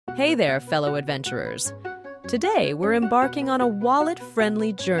Hey there, fellow adventurers. Today, we're embarking on a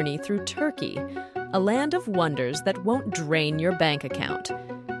wallet-friendly journey through Turkey, a land of wonders that won't drain your bank account.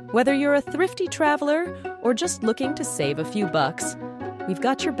 Whether you're a thrifty traveler or just looking to save a few bucks, we've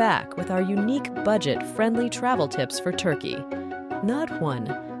got your back with our unique budget-friendly travel tips for Turkey. Not one.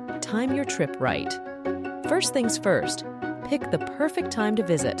 Time your trip right. First things first, pick the perfect time to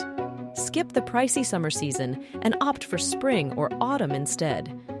visit. Skip the pricey summer season and opt for spring or autumn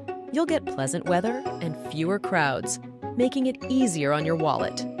instead. You'll get pleasant weather and fewer crowds, making it easier on your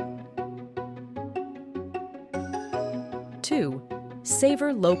wallet. 2.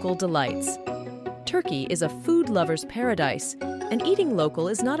 Savor local delights. Turkey is a food lover's paradise, and eating local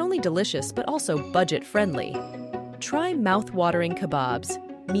is not only delicious but also budget-friendly. Try mouth-watering kebabs,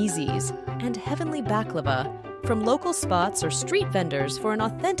 mizis, and heavenly baklava from local spots or street vendors for an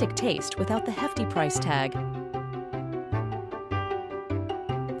authentic taste without the hefty price tag.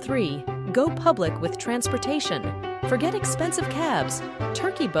 3. Go public with transportation. Forget expensive cabs.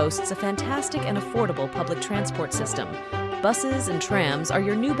 Turkey boasts a fantastic and affordable public transport system. Buses and trams are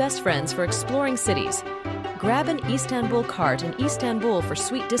your new best friends for exploring cities. Grab an Istanbul cart in Istanbul for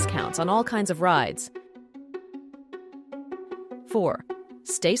sweet discounts on all kinds of rides. 4.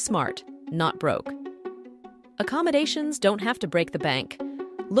 Stay smart, not broke. Accommodations don't have to break the bank.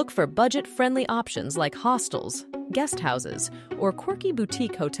 Look for budget-friendly options like hostels, guest houses, or quirky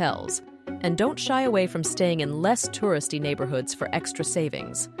boutique hotels. And don't shy away from staying in less touristy neighborhoods for extra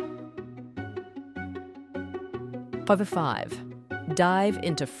savings. 5. Dive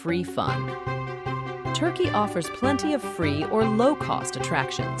into free fun. Turkey offers plenty of free or low-cost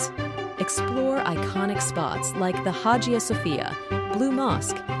attractions. Explore iconic spots like the Hagia Sophia, Blue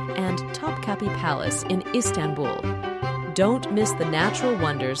Mosque, and Topkapi Palace in Istanbul. Don't miss the natural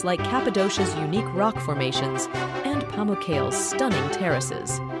wonders like Cappadocia's unique rock formations and Pamukkale's stunning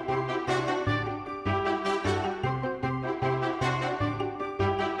terraces.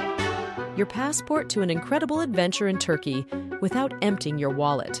 Your passport to an incredible adventure in Turkey without emptying your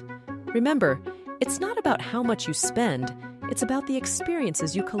wallet. Remember, it's not about how much you spend, it's about the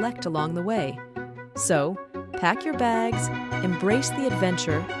experiences you collect along the way. So, pack your bags, embrace the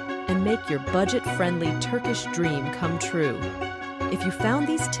adventure, and make your budget-friendly Turkish dream come true. If you found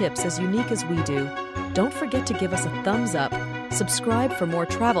these tips as unique as we do, don't forget to give us a thumbs up, subscribe for more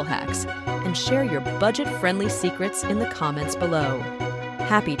travel hacks, and share your budget-friendly secrets in the comments below.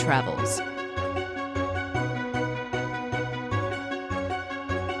 Happy travels!